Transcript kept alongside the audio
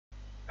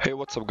Hey,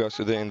 what's up guys?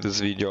 Today in this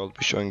video I'll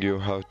be showing you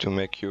how to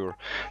make your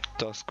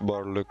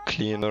taskbar look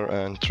cleaner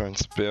and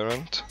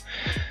transparent.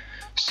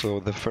 So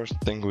the first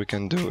thing we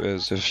can do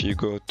is, if you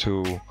go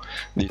to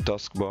the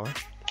taskbar,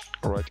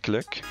 right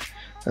click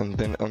and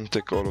then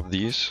untick all of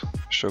these: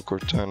 show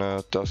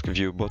Cortana, task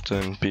view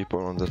button, people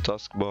on the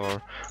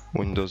taskbar,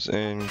 Windows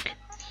ink,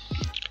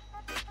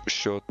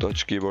 show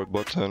touch keyboard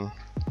button.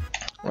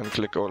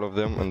 Unclick all of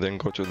them and then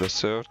go to the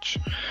search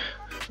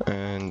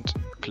and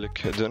click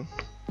hidden.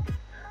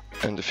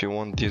 And if you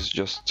want these,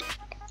 just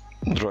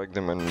drag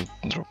them and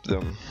drop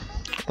them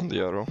on the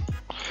arrow.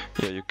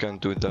 Yeah, you can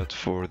do that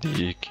for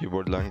the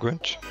keyboard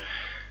language.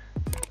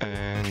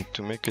 And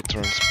to make it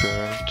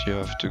transparent, you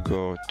have to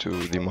go to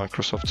the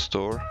Microsoft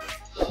Store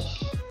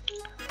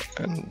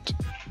and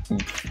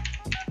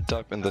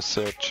type in the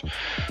search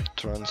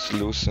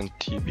translucent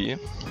TB.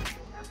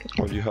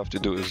 All you have to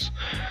do is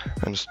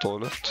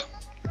install it.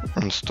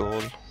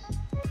 Install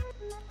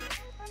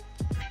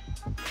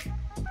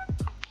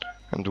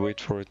and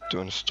wait for it to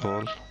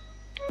install.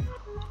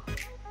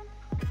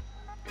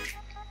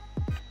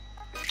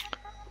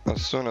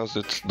 As soon as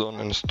it's done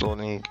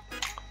installing,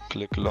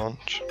 click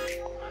launch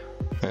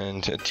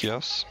and hit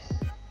yes,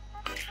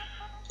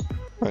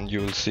 and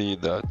you will see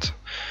that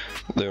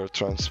they are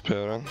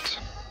transparent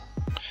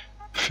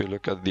if you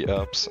look at the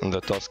apps in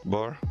the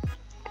taskbar.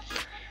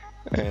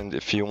 And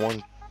if you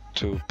want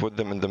to put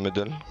them in the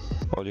middle,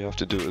 all you have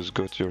to do is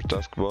go to your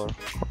taskbar,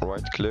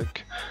 right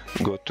click,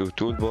 go to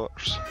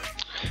toolbars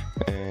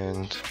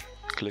and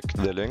click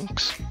the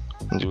links,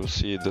 and you'll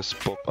see this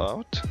pop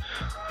out.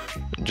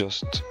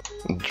 Just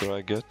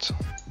drag it.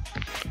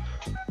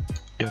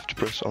 You have to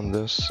press on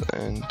this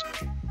and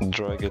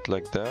drag it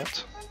like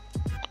that.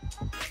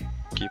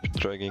 Keep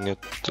dragging it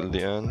till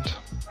the end,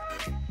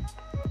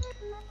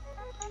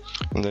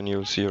 and then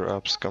you'll see your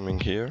apps coming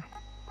here.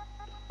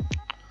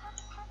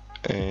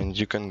 And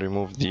you can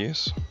remove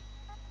these,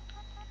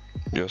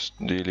 just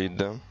delete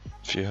them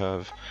if you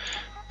have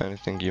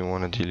anything you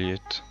want to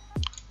delete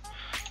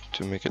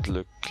to make it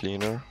look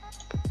cleaner.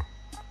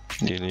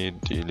 Delete,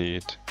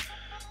 delete,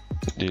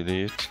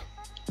 delete,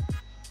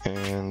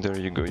 and there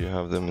you go, you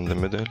have them in the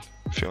middle.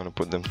 If you want to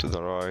put them to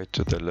the right,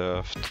 to the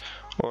left,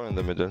 or in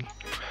the middle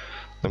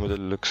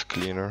looks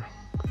cleaner.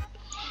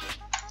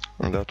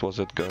 And that was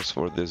it guys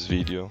for this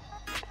video.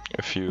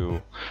 If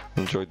you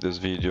enjoyed this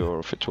video or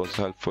if it was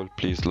helpful,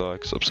 please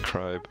like,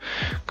 subscribe,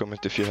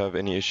 comment if you have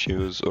any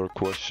issues or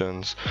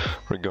questions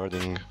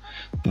regarding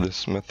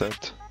this method,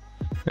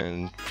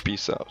 and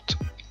peace out.